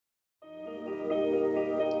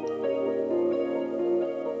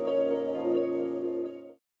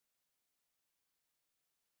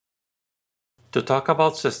To talk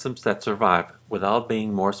about systems that survive without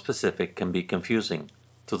being more specific can be confusing.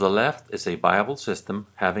 To the left is a viable system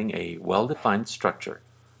having a well-defined structure.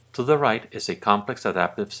 To the right is a complex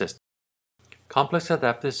adaptive system. Complex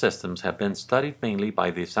adaptive systems have been studied mainly by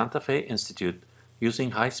the Santa Fe Institute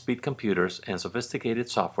using high-speed computers and sophisticated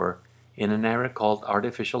software in an area called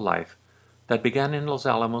artificial life that began in Los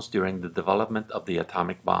Alamos during the development of the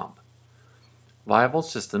atomic bomb. Viable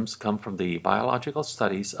systems come from the biological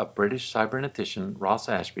studies of British cybernetician Ross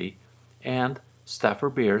Ashby and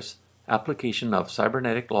Stafford Beer's application of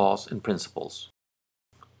cybernetic laws and principles.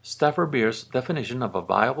 Stafford Beer's definition of a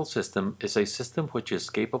viable system is a system which is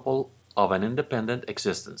capable of an independent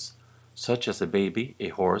existence, such as a baby, a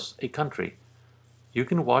horse, a country. You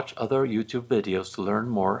can watch other YouTube videos to learn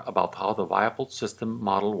more about how the viable system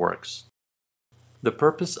model works. The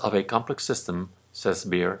purpose of a complex system, says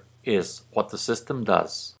Beer, is what the system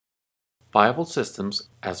does. Viable systems,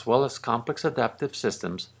 as well as complex adaptive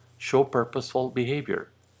systems, show purposeful behavior.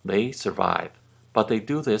 They survive, but they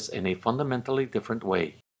do this in a fundamentally different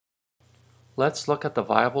way. Let's look at the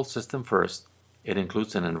viable system first. It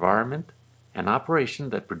includes an environment, an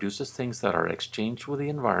operation that produces things that are exchanged with the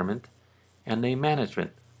environment, and a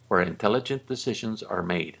management where intelligent decisions are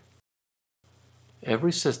made.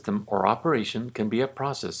 Every system or operation can be a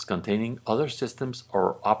process containing other systems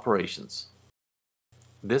or operations.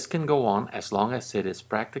 This can go on as long as it is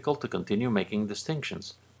practical to continue making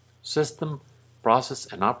distinctions. System, process,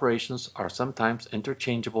 and operations are sometimes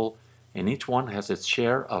interchangeable, and each one has its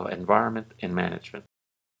share of environment and management.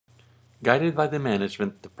 Guided by the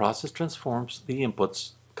management, the process transforms the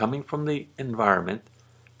inputs coming from the environment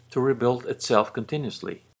to rebuild itself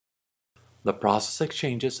continuously. The process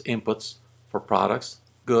exchanges inputs for products,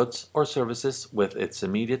 goods, or services with its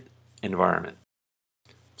immediate environment.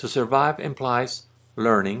 To survive implies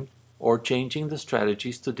learning or changing the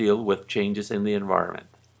strategies to deal with changes in the environment.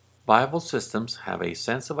 Viable systems have a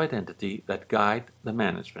sense of identity that guide the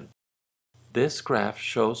management. This graph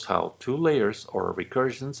shows how two layers or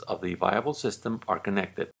recursions of the viable system are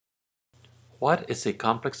connected. What is a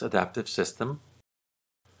complex adaptive system?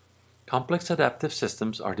 Complex adaptive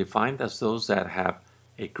systems are defined as those that have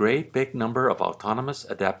a great big number of autonomous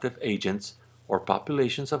adaptive agents or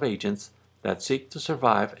populations of agents that seek to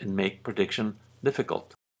survive and make prediction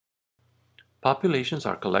difficult. Populations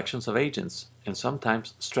are collections of agents and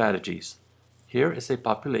sometimes strategies. Here is a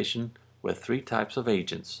population with three types of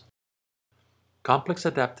agents. Complex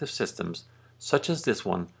adaptive systems, such as this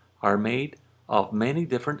one, are made of many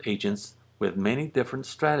different agents with many different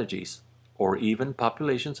strategies, or even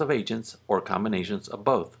populations of agents or combinations of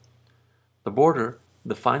both. The border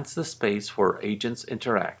defines the space where agents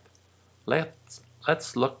interact.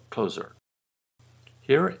 Let's look closer.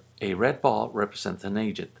 Here, a red ball represents an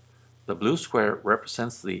agent. The blue square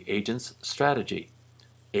represents the agent's strategy.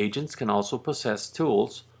 Agents can also possess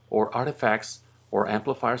tools or artifacts or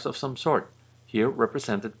amplifiers of some sort, here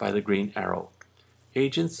represented by the green arrow.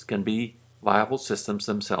 Agents can be viable systems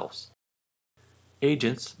themselves.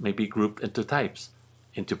 Agents may be grouped into types,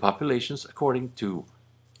 into populations according to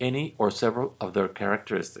any or several of their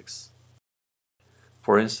characteristics.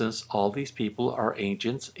 For instance, all these people are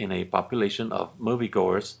agents in a population of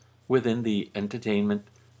moviegoers within the entertainment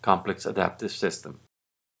complex adaptive system.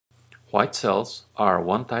 White cells are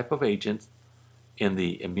one type of agent in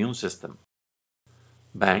the immune system.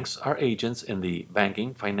 Banks are agents in the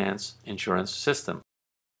banking, finance, insurance system.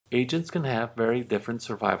 Agents can have very different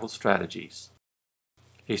survival strategies.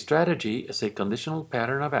 A strategy is a conditional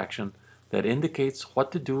pattern of action that indicates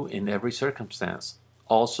what to do in every circumstance,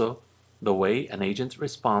 also the way an agent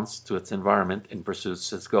responds to its environment and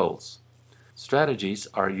pursues its goals. Strategies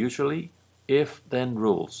are usually if-then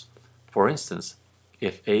rules. For instance,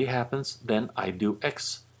 if A happens, then I do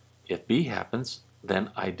X. If B happens,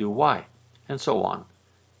 then I do Y, and so on.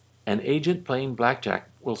 An agent playing blackjack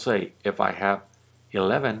will say, if I have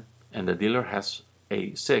 11 and the dealer has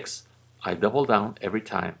a 6, I double down every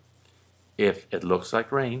time. If it looks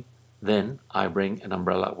like rain, then I bring an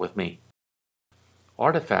umbrella with me.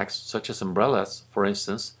 Artifacts such as umbrellas, for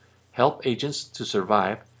instance, help agents to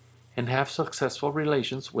survive and have successful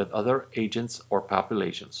relations with other agents or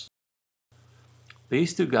populations.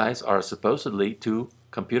 These two guys are supposedly two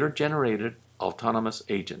computer-generated autonomous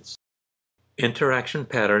agents. Interaction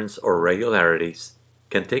patterns or regularities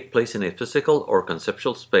can take place in a physical or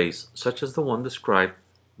conceptual space such as the one described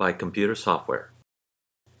by computer software.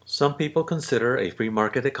 Some people consider a free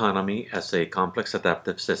market economy as a complex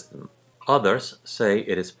adaptive system. Others say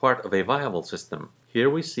it is part of a viable system. Here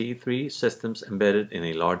we see three systems embedded in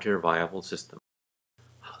a larger viable system.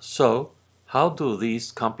 So, how do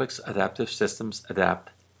these complex adaptive systems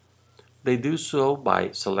adapt? They do so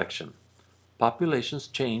by selection. Populations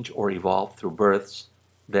change or evolve through births,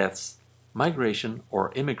 deaths, migration,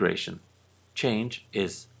 or immigration. Change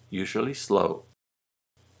is usually slow.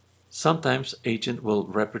 Sometimes agent will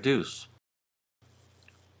reproduce.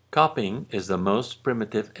 Copying is the most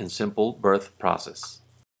primitive and simple birth process.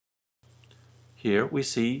 Here we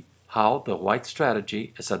see how the white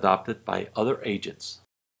strategy is adopted by other agents.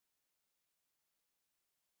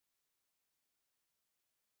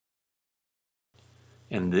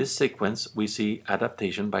 In this sequence, we see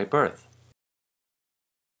adaptation by birth.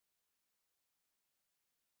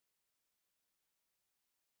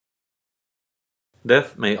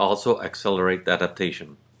 Death may also accelerate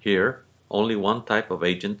adaptation. Here, only one type of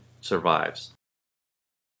agent survives.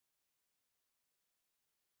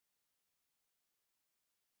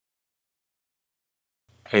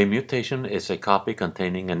 A mutation is a copy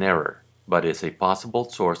containing an error, but is a possible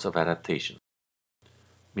source of adaptation.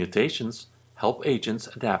 Mutations help agents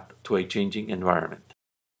adapt to a changing environment.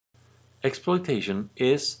 Exploitation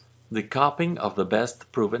is the copying of the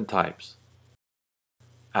best proven types.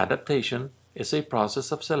 Adaptation is a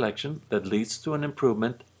process of selection that leads to an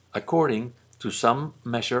improvement according to some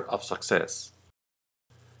measure of success.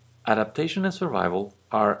 Adaptation and survival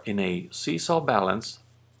are in a seesaw balance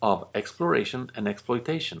of exploration and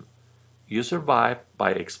exploitation. You survive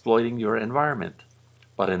by exploiting your environment,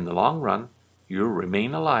 but in the long run, you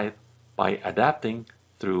remain alive by adapting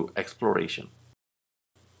through exploration.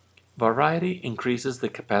 Variety increases the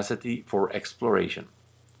capacity for exploration.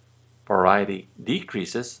 Variety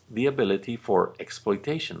decreases the ability for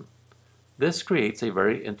exploitation. This creates a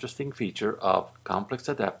very interesting feature of complex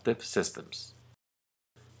adaptive systems.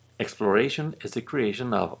 Exploration is the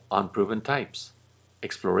creation of unproven types.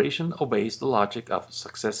 Exploration obeys the logic of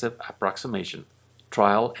successive approximation,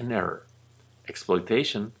 trial and error.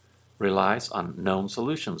 Exploitation relies on known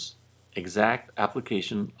solutions, exact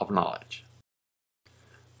application of knowledge.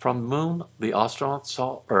 From the moon, the astronauts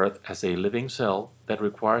saw Earth as a living cell that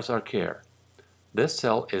requires our care. This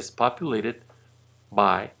cell is populated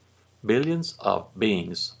by billions of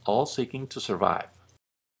beings, all seeking to survive.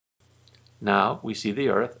 Now we see the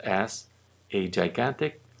Earth as a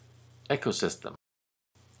gigantic ecosystem.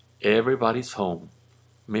 Everybody's home.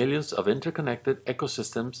 Millions of interconnected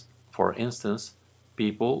ecosystems, for instance,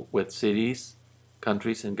 people with cities,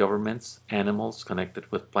 countries and governments, animals connected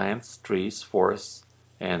with plants, trees, forests,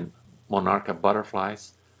 and monarcha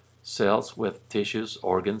butterflies, cells with tissues,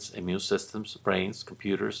 organs, immune systems, brains,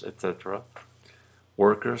 computers, etc.,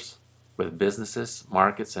 workers with businesses,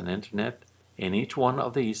 markets, and internet, and each one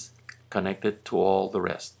of these connected to all the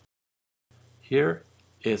rest. Here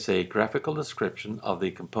is a graphical description of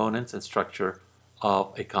the components and structure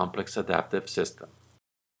of a complex adaptive system.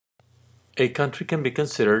 A country can be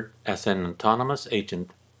considered as an autonomous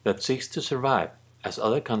agent that seeks to survive, as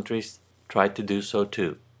other countries try to do so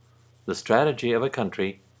too. The strategy of a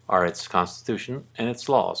country are its constitution and its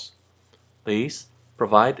laws. These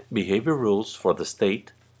provide behavior rules for the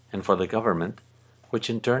state and for the government, which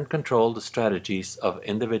in turn control the strategies of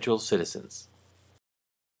individual citizens.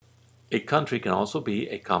 A country can also be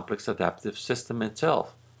a complex adaptive system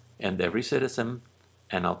itself, and every citizen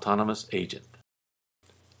an autonomous agent.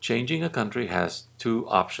 Changing a country has two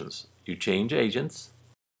options. You change agents,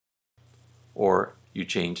 or you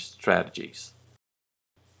change strategies.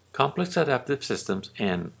 Complex adaptive systems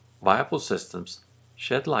and viable systems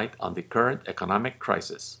shed light on the current economic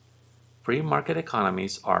crisis. Free market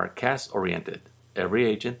economies are CAS-oriented, every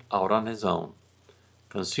agent out on his own.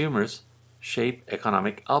 Consumers shape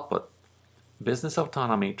economic output. Business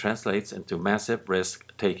autonomy translates into massive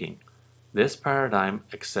risk-taking. This paradigm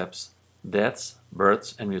accepts deaths,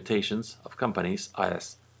 births, and mutations of companies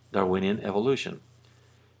as Darwinian evolution.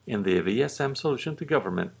 In the VSM solution to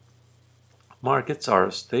government, markets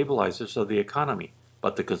are stabilizers of the economy,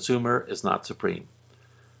 but the consumer is not supreme.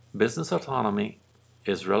 Business autonomy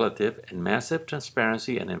is relative, and massive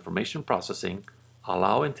transparency and information processing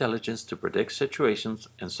allow intelligence to predict situations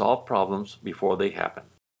and solve problems before they happen.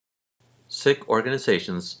 Sick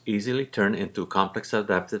organizations easily turn into complex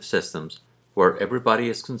adaptive systems where everybody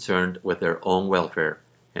is concerned with their own welfare,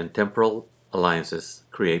 and temporal alliances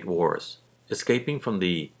create wars. Escaping from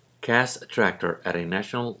the CAS attractor at a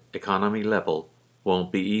national economy level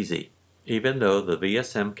won't be easy, even though the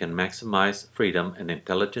VSM can maximize freedom and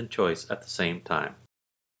intelligent choice at the same time.